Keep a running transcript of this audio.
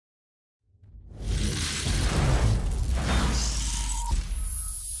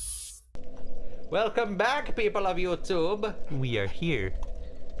Welcome back, people of YouTube. We are here.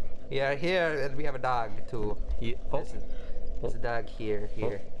 We are here, and we have a dog too. Yeah. Oh. There's a dog here.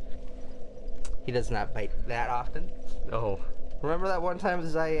 He does not bite that often. Oh. Remember that one time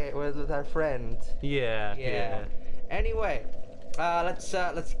I was with our friend? Yeah. Anyway,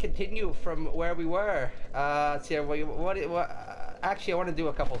 let's continue from where we were. Let's see. Actually, I want to do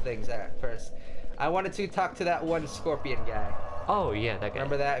a couple things first. I wanted to talk to that one scorpion guy. Oh yeah, that guy.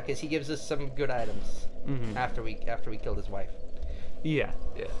 Remember that? Because he gives us some good items after we killed his wife. Yeah.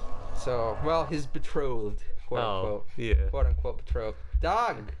 So, well, his betrothed, quote unquote. Yeah. Quote unquote betrothed.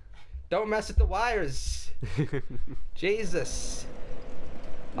 Dog, don't mess with the wires. Jesus.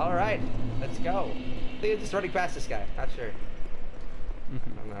 All right, let's go. I think I'm just running past this guy. Not sure. I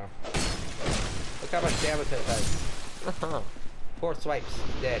don't know. Look how much damage that does. 4 swipes,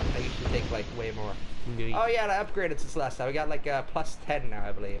 dead. I usually take like way more. Oh yeah, I upgraded since last time. We got like plus 10 now,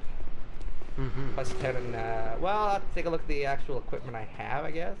 I believe. Plus 10 and well, I'll have to take a look at the actual equipment I have,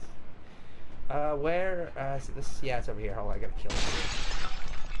 I guess. Where is this? Yeah, it's over here. Oh, I gotta kill it.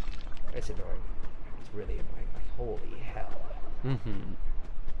 It's annoying. It's really annoying. Like, holy hell.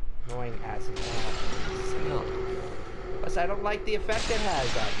 Annoying as hell. Plus, I don't like the effect it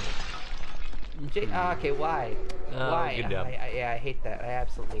has on me. Okay, why? Why? Good job. I hate that. I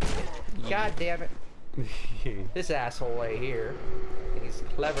absolutely hate it. God damn it. This asshole right here. He's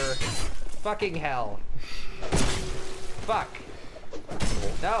clever. Fucking hell. Fuck.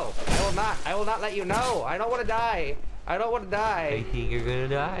 No, I will not let you know. I don't want to die. I don't want to die. I think you're gonna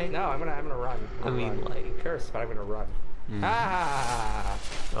die. No, I'm gonna run. Like curse, but I'm gonna run. Ah.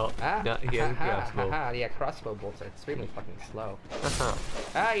 Oh, crossbow. Yeah, crossbow bolts are extremely fucking slow.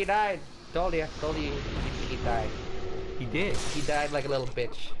 Ah, you died. Told you he'd die. He did. He died like a little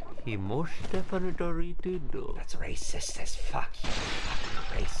bitch. He most definitely did. That's racist as fuck. You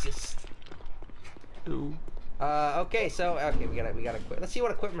fucking racist. Ooh. Okay, we gotta quit. Let's see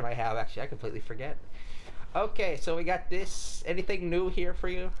what equipment I have. Actually, I completely forget. Okay, so we got this. Anything new here for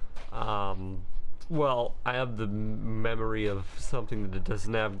you? Well, I have the memory of something that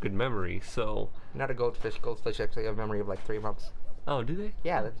doesn't have good memory, so. Not a goldfish. Goldfish actually have a memory of like 3 months. Oh, do they?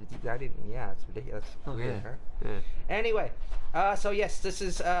 Yeah, I didn't. Yeah, it's ridiculous. Oh weird, yeah. Huh? Yeah. Anyway, so yes, this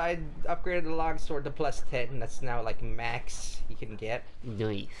is I upgraded the longsword to plus 10. That's now like max you can get.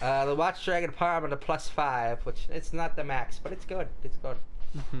 Nice. The watch dragon palm to plus 5, which it's not the max, but it's good. It's good.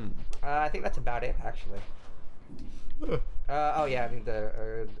 I think that's about it, actually. Oh yeah, I mean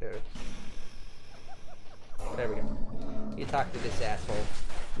there we go. You talk to this asshole.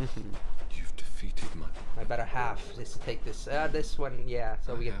 You've defeated my better half is to take this. This one, yeah.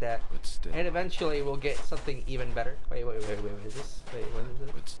 So we get that, still. and eventually we'll get something even better. Wait. What is this? Wait, what is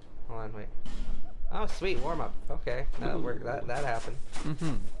this? Hold on, wait. Oh, sweet warm up. Okay, that worked. That happened.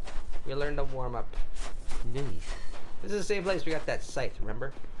 We learned a warm up. Nice. This is the same place we got that scythe.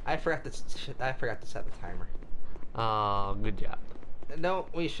 Remember? I forgot to set the timer. Good job. No,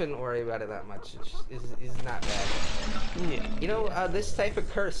 we shouldn't worry about it that much. It's not bad. Yeah. You know, this type of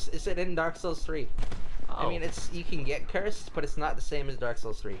curse is it in Dark Souls 3? Oh. I mean, you can get cursed, but it's not the same as Dark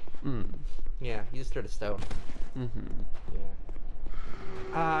Souls 3. Yeah, you just threw the stone. Yeah.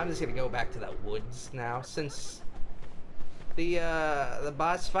 I'm just gonna go back to the woods now, since the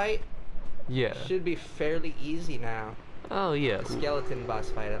boss fight should be fairly easy now. Oh yeah. The skeleton boss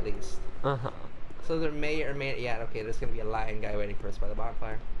fight, at least. So there may or may okay. There's gonna be a lion guy waiting for us by the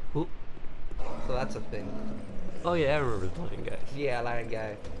bonfire. Ooh. So that's a thing. Oh yeah, I remember the lion guys. Yeah, lion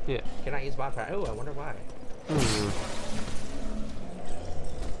guy. Yeah. Cannot use bonfire. Oh, I wonder why.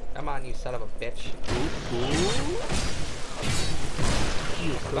 Come on, you son of a bitch.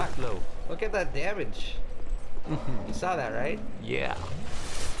 Back low. Look at that damage. You saw that, right? Yeah.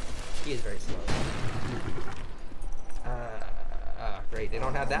 He is very slow. Great. They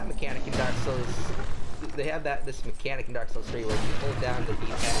don't have that mechanic in Dark Souls. They have this mechanic in Dark Souls 3 where if you hold down the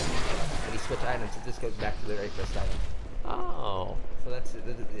D-pad and you switch items, it just goes back to the very first item. Oh. So that's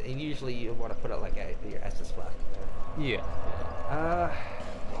and usually you want to put it like your SS flag. Yeah.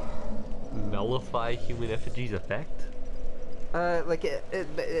 Nullify human effigy's effect? Like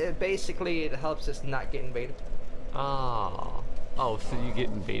it basically it helps us not get invaded. Oh, so you get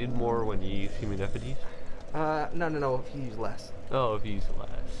invaded more when you use human effigies? No, if you use less. Oh, if you use less.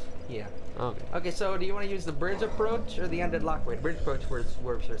 Yeah. Okay. Okay, so do you want to use the bridge approach or the undead lockwood? Bridge approach where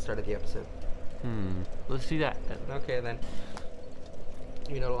we should have started the episode. Let's do that then. Okay then.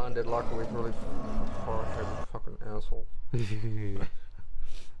 You know, undead lockwood is really fucking asshole.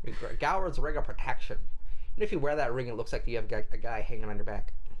 Goward's ring of protection. And if you wear that ring, it looks like you have a guy hanging on your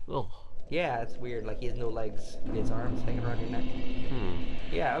back. Oh. Yeah, it's weird. Like he has no legs. His arms hanging around your neck. Hmm.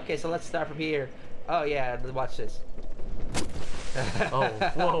 Yeah. Okay, so let's start from here. Oh yeah, watch this. Oh,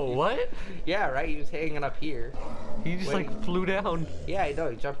 whoa, what? Yeah, right. He was hanging up here. He just Wait. like flew down. Yeah, I know.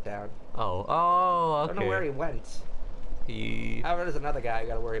 He jumped down. Oh, I okay. don't know where he went. He. Oh, there's another guy I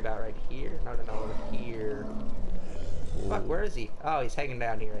gotta worry about right here. No, over here. Fuck, where is he? Oh, he's hanging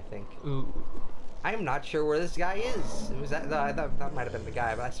down here, I think. Ooh. I am not sure where this guy is. It was that. No, I thought that might have been the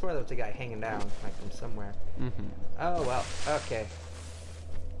guy, but I swear there was a guy hanging down, like from somewhere. Mm-hmm. Oh well. Okay.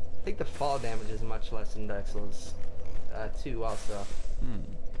 I think the fall damage is much less in Dark Souls 2 also. Hmm.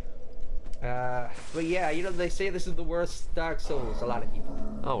 But yeah, you know they say this is the worst Dark Souls. A lot of people.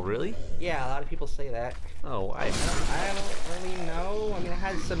 Oh, really? Yeah, a lot of people say that. Oh, I don't really know. I mean, it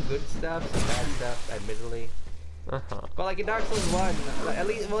has some good stuff, some bad stuff, admittedly. Uh-huh. But like in Dark Souls 1, at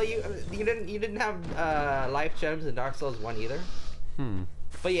least, well, you didn't have life gems in Dark Souls 1 either. Hmm.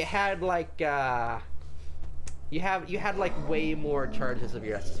 But you had like you had like way more charges of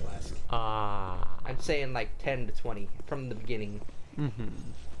your Estus Flask. I'm saying like 10 to 20 from the beginning. Mm-hmm.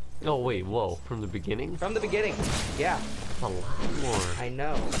 Oh wait, whoa! From the beginning? From the beginning, yeah. That's a lot more. I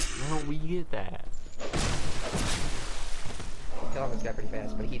know. Why don't we get that? Kill him this guy pretty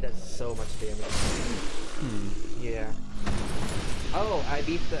fast, but he does so much damage. Hmm. Yeah. Oh, I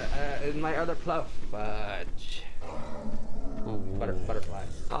beat the in my other pluff. Fudge.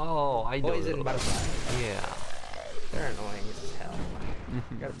 Butterflies. Oh, I know. Poison butterflies. Yeah. They're annoying as hell.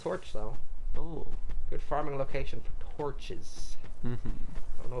 Got a torch though. Oh. Good farming location for torches. Mm-hmm.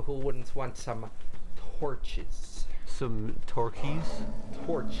 Don't know who wouldn't want some torches. Some torquies?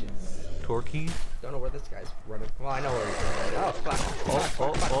 Torches. Torquies? Don't know where this guy's running. Well, I know where he's running. Oh, fuck.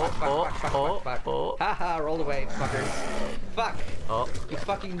 Oh. Haha, rolled away, fuckers. Fuck. Oh. You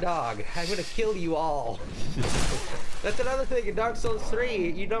fucking dog. I'm gonna kill you all. That's another thing in Dark Souls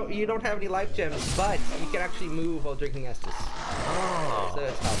 3. You don't have any life gems, but you can actually move while drinking Estus. Oh. So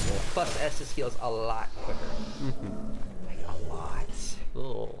it's helpful. Plus, Estus heals a lot quicker. Mm-hmm. Like a lot.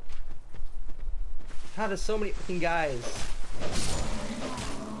 Oh. How does so many fucking guys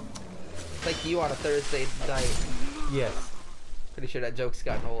like you on a Thursday night? Yes. Pretty sure that joke's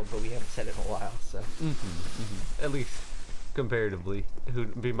gotten old, but we haven't said it in a while, so. Mm-hmm. Mm-hmm. At least comparatively.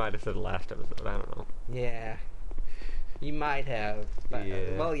 We might have said it last episode. I don't know. Yeah. You might have. But,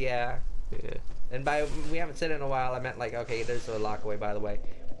 Yeah. Well, yeah. Yeah. And by we haven't said it in a while, I meant like, okay, there's a lock away, by the way.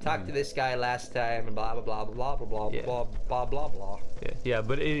 Talked to this guy last time, and blah blah blah blah blah blah Yeah. blah blah blah blah. Yeah. Yeah,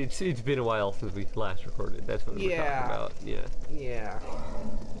 but it's been a while since we last recorded. That's what we're talking about. Yeah. Yeah.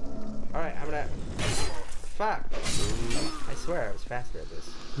 All right, I'm gonna. Fuck. I swear I was faster at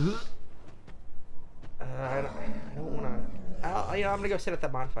this. I don't wanna. I'm gonna go sit at the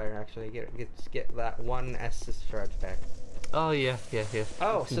bonfire actually. Get that one Estus charge back. Oh yeah.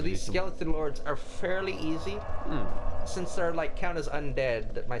 Oh, so these skeleton lords are fairly easy. Since they're like count as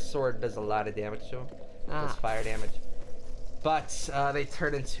undead, that my sword does a lot of damage to them. Does fire damage. But they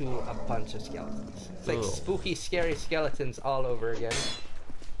turn into a bunch of skeletons. It's like spooky, scary skeletons all over again.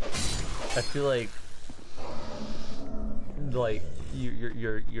 I feel like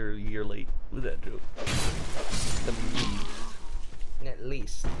you're late with that joke. At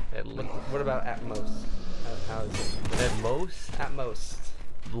least. What about at most? How is it? At most? At most.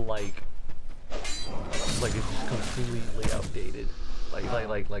 Like it's just completely outdated.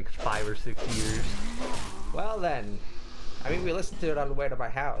 Like 5 or 6 years. Well then, I mean we listened to it on the way to my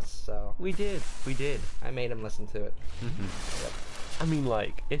house, so. We did. I made him listen to it. Yep. I mean,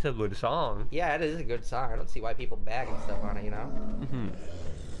 like, it's a good song. Yeah, it is a good song. I don't see why people bag and stuff on it, you know?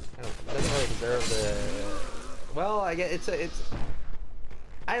 It doesn't really deserve the... Well, I guess it's...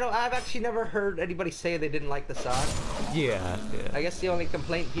 I've actually never heard anybody say they didn't like the song. Yeah. I guess the only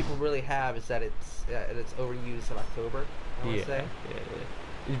complaint people really have is that it's overused in October, I want to say. Yeah.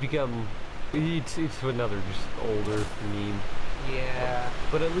 It's become... It's another just older meme. Yeah.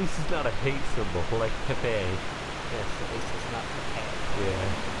 But at least it's not a hate symbol like Pepe. Yes, at least it's not okay. Yeah.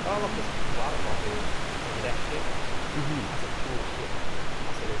 Oh, look, this waterfall dude. Look at that shit. That's a cool shit.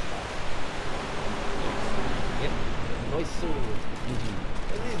 I'll say this spot. Yep. Nice sword.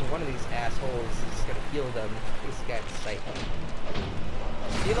 One of these assholes is gonna heal them. This guy's psycho.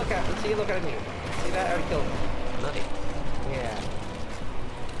 See, look at me. See that? I already killed him. Nice. Yeah.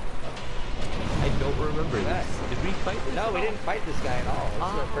 I don't remember that. Did we fight this? No, we didn't fight this guy at all. This is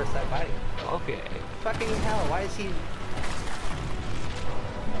our first time fighting him. Okay. Fucking hell, why is he...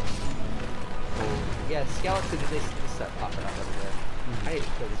 Yeah, skeletons, they start popping up everywhere. I need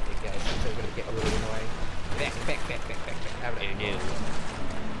to kill these big guys since they're gonna get really annoying. Back. I'm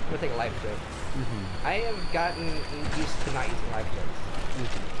gonna take a life joke. I have gotten used to not using life jokes.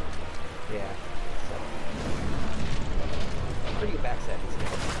 Yeah. So. Where do you backstab these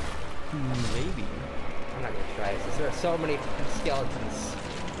guys? Maybe. I'm not gonna try this. There are so many skeletons.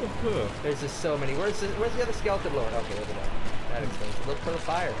 There's just so many. Where's the other skeleton lord? Okay, over there. That explains it. Look for the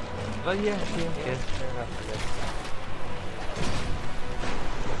fire. Oh yeah, yeah. Fair enough, I guess.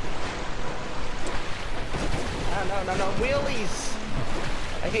 No, wheelies!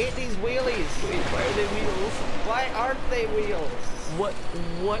 I hate these wheelies! Wait, why are they wheels? Why aren't they wheels? What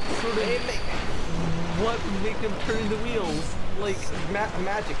sort of... What would make them turn the wheels? Like...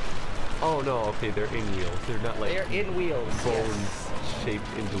 magic. Oh no, okay, they're in wheels. They're not like... They're in wheels, bones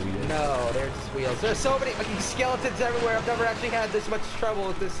shaped into wheels. No, they're just wheels. There's so many fucking skeletons everywhere. I've never actually had this much trouble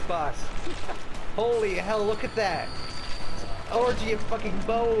with this boss. Holy hell, look at that. Orgy of fucking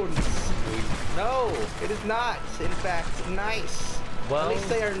bones. No, it is not. In fact, nice. Well, at least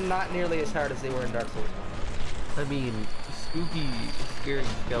they are not nearly as hard as they were in Dark Souls 1. I mean, spooky, scary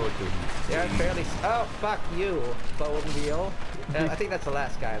skeletons. They are fairly... Oh, fuck you, bone wheel. I think that's the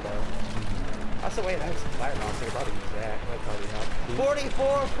last guy, though. Also, wait, I have some fire bombs. I could probably use that. That would probably help.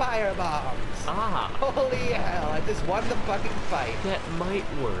 44 fire bombs! Ah! Holy hell, I just won the fucking fight. That might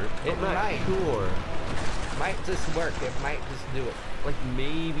work. It I'm not might. sure. Might just work. It might just do it. Like,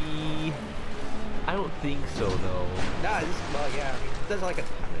 maybe... I don't think so, though. No, just, well, yeah, I mean, it does like a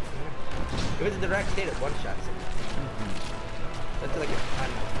ton of damage. If it's a direct hit, it one-shots it. That's like a ton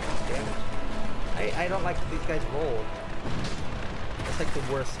of damage. I don't like these guys roll. That's like the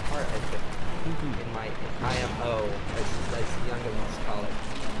worst part, I think. In my IMO, as youngins call it.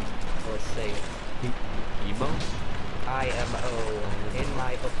 Or say it. Emo? IMO, in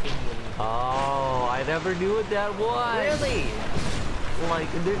my opinion. Oh, I never knew what that was. Really? Like,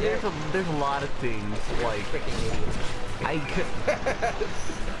 there's a lot of things. Like, Freaking idiot. I could.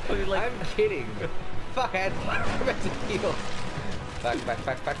 I mean, like, I'm kidding. Fuck, I had fire meant to heal. Fuck.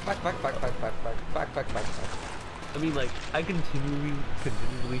 I mean, like, I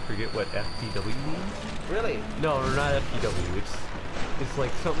continually forget what FTW means. Really? No, not FTW. It's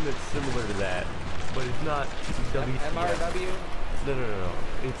like something that's similar to that, but it's not WCF. MRW? No.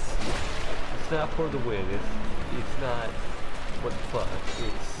 It's not for the win. It's not. What the fuck?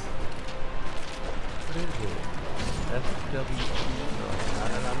 It's... What is it? FWC?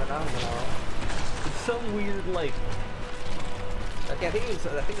 No. It's some weird, like... Okay, I think it's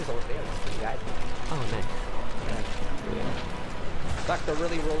over there. It's pretty guys. Oh, nice. Yeah. Fuck, they're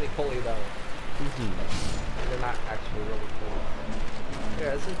really roly-poly, though. They're not actually roly-poly.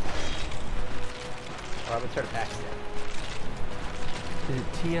 Here, is it? Oh, I'm gonna try to pass that. Is it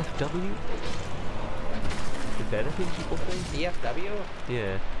TFW? Is that a thing people say? DFW?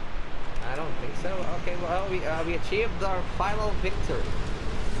 Yeah. I don't think so. Okay, well, we achieved our final victory.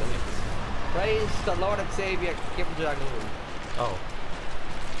 Praise the Lord and Savior, Kim Jong-un. Oh.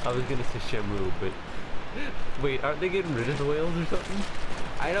 I was gonna say Shamu, but... Wait, aren't they getting rid of the whales or something?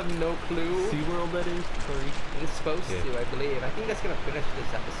 I have no clue. SeaWorld, that is? Sorry. It's supposed to, I believe. I think that's gonna finish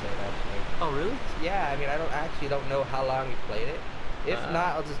this episode, actually. Oh, really? Yeah, I mean, I don't know how long we played it. If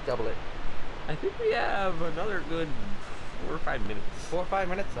not, I'll just double it. I think we have another good 4 or 5 minutes. 4 or 5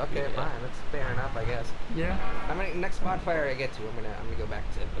 minutes? Okay, Yeah. fine. That's fair enough, I guess. Yeah. How many next bonfire I get to? I'm gonna go back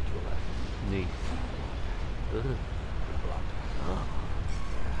to Bajula. Neat.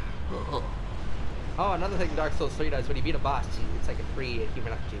 Oh, another thing Dark Souls 3 does, when you beat a boss, it's like a free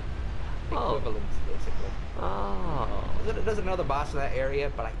human effigy. Equivalent, basically. Oh. There's another boss in that area,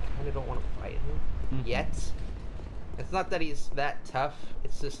 but I kind of don't want to fight him yet. It's not that he's that tough,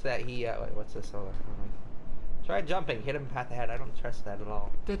 it's just that he, wait, what's this? Hold on. Try jumping, hit him pat the head. I don't trust that at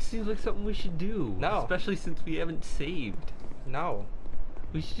all. That seems like something we should do. No. Especially since we haven't saved. No.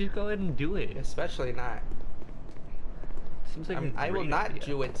 We should just go ahead and do it. Especially not. Seems like I will not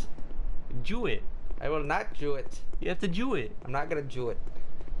do it. Do it. I will not do it. You have to do it. I'm not gonna do it.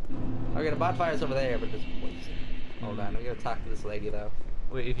 Okay, the bonfire's over there, but there's poison. Hold on, I'm gonna talk to this lady though.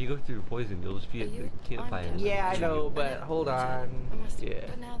 Wait, if you go through poison, you'll just be at the campfire. Yeah, I know, but hold on. Yeah.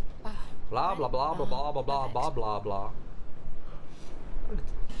 Blah blah blah blah blah blah blah blah blah blah.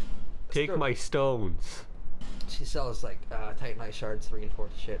 Take my stones. She sells like Titanite shards,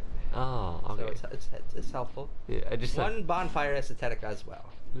 reinforced shit. Oh, okay. So it's helpful. Yeah, I just One bonfire aesthetic as well.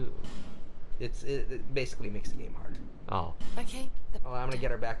 Ooh. It basically makes the game harder. Oh. Okay. Oh, I'm gonna get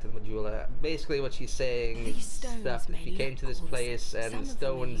her back to the Majula. Basically, what she's saying is stuff that she came to this place, and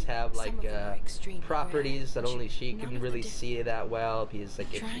stones have like properties that only she can really see that well. Because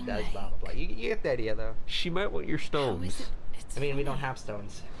like if she does, blah blah blah. You get the idea, though. She might want your stones. I mean, we don't have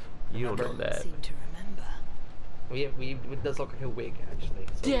stones. You don't know that. Seem to remember. It does look like a wig, actually.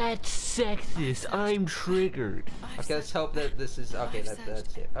 So That's sexist. I'm triggered. okay, let's hope that this is okay.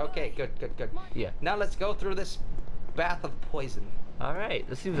 That's it. Okay, good. Yeah. Now let's go through this bath of poison. All right.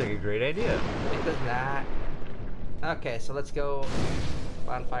 That seems like a great idea. It does not. Okay, so let's go.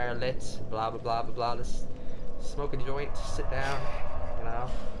 Bonfire lit. Blah blah blah blah blah. Let's smoke a joint. Sit down. You know.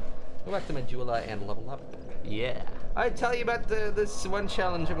 Go back to Majula and level up. Yeah. I tell you about this one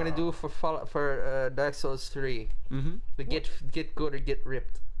challenge I'm gonna do for Dark Souls 3. Mm-hmm. To get good or get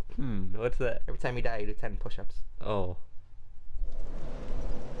ripped. What's that? Every time you die, you do 10 push-ups. Oh.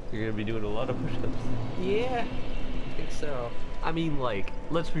 You're gonna be doing a lot of push-ups. Yeah, I think so. I mean, like,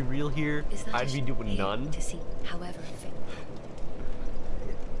 let's be real here. Is that I'd be doing none. to see, however, fit.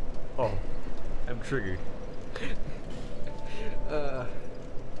 Oh. I'm triggered.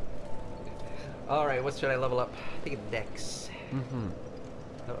 Alright, what should I level up? I think it's Dex. Mm-hmm.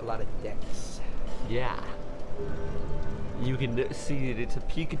 A lot of Dex. Yeah. You can see that it's a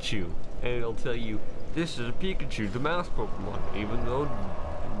Pikachu, and it'll tell you, this is a Pikachu, the mouse Pokemon, even though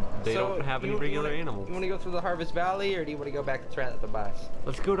they don't have any regular animals. You want to go through the Harvest Valley, or do you want to go back to try out the boss?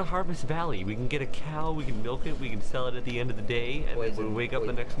 Let's go to Harvest Valley. We can get a cow, we can milk it, we can sell it at the end of the day, and then when we wake up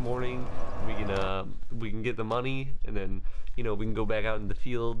the next morning, we can get the money, and then, you know, we can go back out in the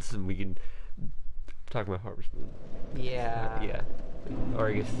fields, and we can talk about Harvest Moon. Yeah. Yeah. Or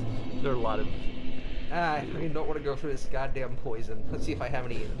I guess there are a lot of... I don't want to go through this goddamn poison. Let's see if I have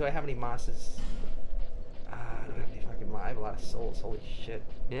any... Do I have any mosses? I don't have any fucking... I have a lot of souls. Holy shit.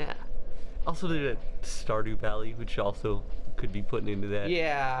 Yeah. Also, there's a Stardew Valley, which also could be putting into that.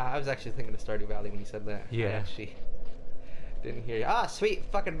 Yeah, I was actually thinking of Stardew Valley when you said that. Yeah. I actually didn't hear you. Ah, sweet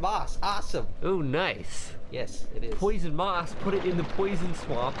fucking moss. Awesome. Oh, nice. Yes, it is. Poison moss. Put it in the poison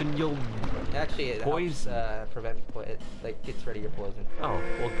swamp, and you'll... Actually, it helps prevent... It like gets rid of your poison. Oh,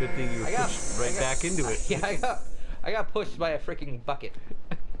 well, good thing you were pushed right back into it. Yeah, I got pushed by a freaking bucket.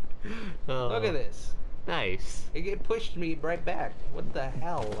 Oh, Look at this. Nice. It pushed me right back. What the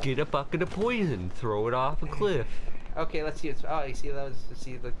hell? Get a bucket of poison. Throw it off a cliff. Okay, let's see. Oh, you see those?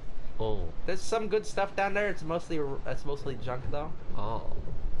 See the? Oh. There's some good stuff down there. It's mostly junk though. Oh.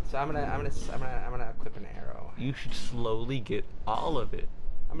 So I'm gonna equip an arrow. You should slowly get all of it.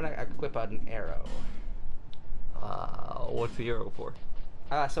 I'm gonna equip an arrow. What's the arrow for?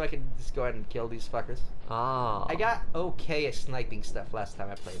 So I can just go ahead and kill these fuckers. Ah. I got okay at sniping stuff last time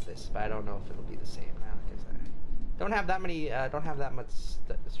I played this, but I don't know if it'll be the same now because I don't have that many. Don't have that much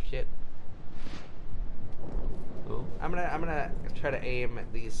shit. Oh. I'm gonna try to aim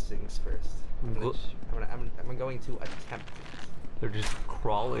at these things first. I'm going to attempt it. They're just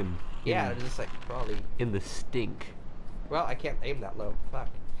crawling. Yeah, they're just like crawly. In the stink. Well, I can't aim that low. Fuck.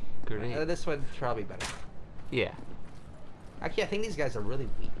 Grenade. This one's probably better. Yeah. Actually, I think these guys are really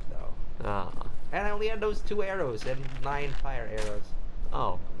weak though. Ah. And I only had those 2 arrows and 9 fire arrows.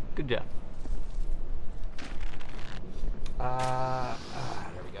 Oh. Good job.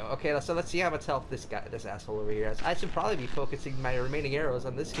 There we go. Okay, so let's see how much health this asshole over here has. I should probably be focusing my remaining arrows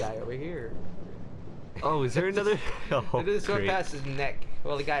on this guy over here. Oh, is there another? Oh, This one great. past his neck.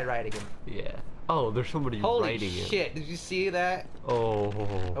 Well, the guy riding him. Yeah. Oh, there's somebody Holy riding him. shit! Did you see that? Oh.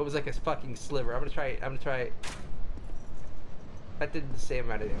 It was like a fucking sliver. I'm gonna try. That did the same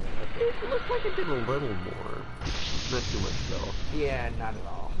amount of damage. Okay. It looked like it did a little more. Not too much though. Yeah, not at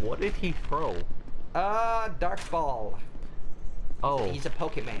all. What did he throw? Dark ball. Oh. He's a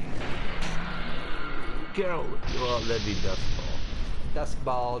Pokemon. Go. Well, that'd be Dust Ball. Dusk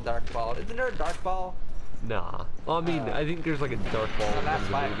ball, dark ball. Isn't there a dark ball? Nah. Well, I mean, I think there's like a Dark Ball My in last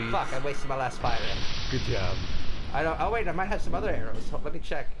one fire. of the movies. Fuck! I wasted my last fire. Good job. I don't. Oh wait, I might have some other arrows. Let me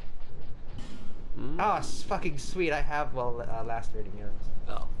check. Oh, it's fucking sweet. I have lacerating arrows.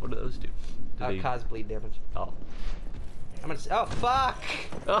 Oh, what do those do? Cause bleed damage. Oh. I'm gonna. Oh fuck!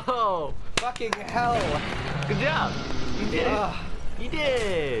 Oh! Fucking hell! Good job! You did it! Ugh. You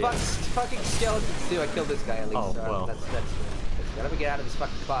did! Fucking skeletons too. I killed this guy at least. Oh, well. That's good. Let me get out of this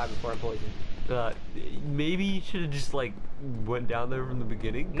fucking fog before I'm poisoned. Maybe you should have just like went down there from the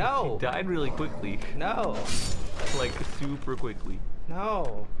beginning. 'Cause No. He died really quickly. No. Like super quickly.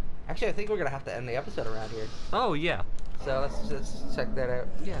 No. Actually, I think we're gonna have to end the episode around here. Oh yeah. So let's just check that out.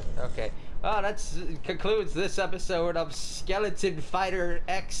 Yeah. Okay. Well, that concludes this episode of Skeleton Fighter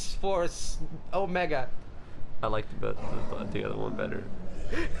X Force Omega. I liked the other one better.